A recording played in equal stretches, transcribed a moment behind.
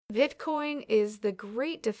Bitcoin is the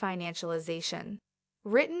Great Definancialization,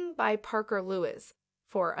 written by Parker Lewis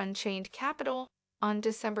for Unchained Capital on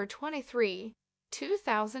December 23,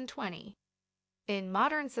 2020. In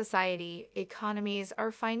modern society, economies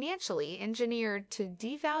are financially engineered to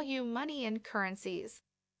devalue money and currencies,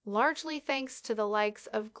 largely thanks to the likes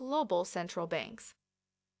of global central banks.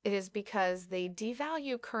 It is because they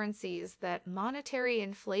devalue currencies that monetary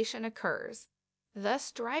inflation occurs,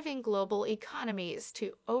 thus driving global economies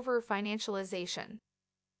to over-financialization.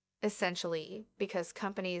 Essentially, because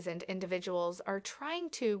companies and individuals are trying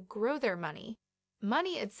to grow their money,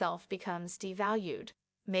 money itself becomes devalued,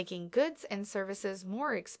 making goods and services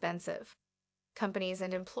more expensive. Companies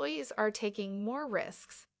and employees are taking more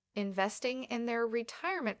risks, investing in their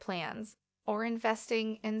retirement plans, or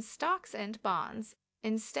investing in stocks and bonds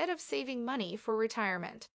instead of saving money for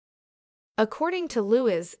retirement. According to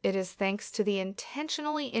Lewis, it is thanks to the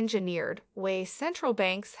intentionally engineered way central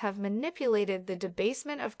banks have manipulated the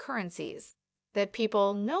debasement of currencies that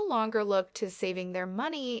people no longer look to saving their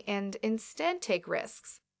money and instead take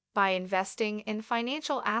risks by investing in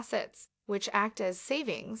financial assets which act as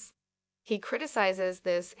savings. He criticizes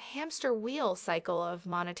this hamster wheel cycle of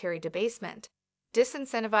monetary debasement,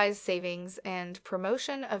 disincentivized savings, and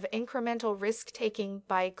promotion of incremental risk-taking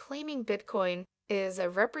by claiming Bitcoin is a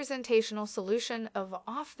representational solution of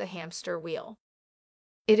off the hamster wheel.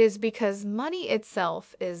 It is because money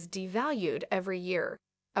itself is devalued every year,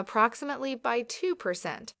 approximately by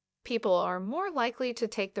 2%. People are more likely to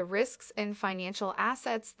take the risks in financial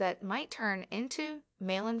assets that might turn into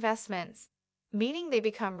male investments, meaning they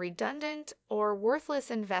become redundant or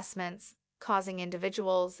worthless investments, causing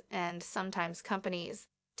individuals and sometimes companies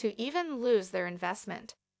to even lose their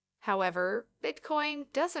investment. However, Bitcoin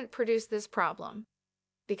doesn't produce this problem.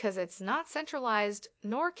 Because it's not centralized,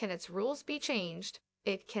 nor can its rules be changed,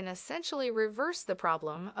 it can essentially reverse the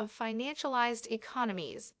problem of financialized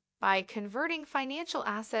economies by converting financial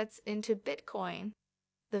assets into Bitcoin.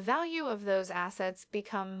 The value of those assets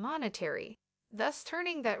become monetary, thus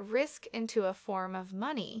turning that risk into a form of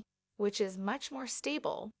money, which is much more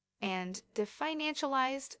stable and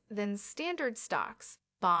definancialized than standard stocks,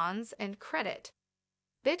 bonds, and credit.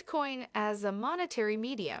 Bitcoin as a monetary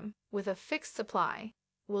medium with a fixed supply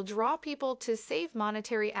will draw people to save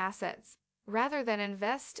monetary assets rather than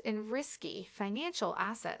invest in risky financial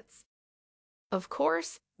assets. Of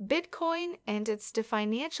course, Bitcoin and its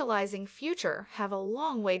definancializing future have a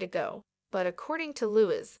long way to go, but according to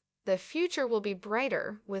Lewis, the future will be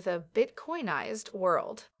brighter with a Bitcoinized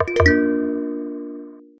world.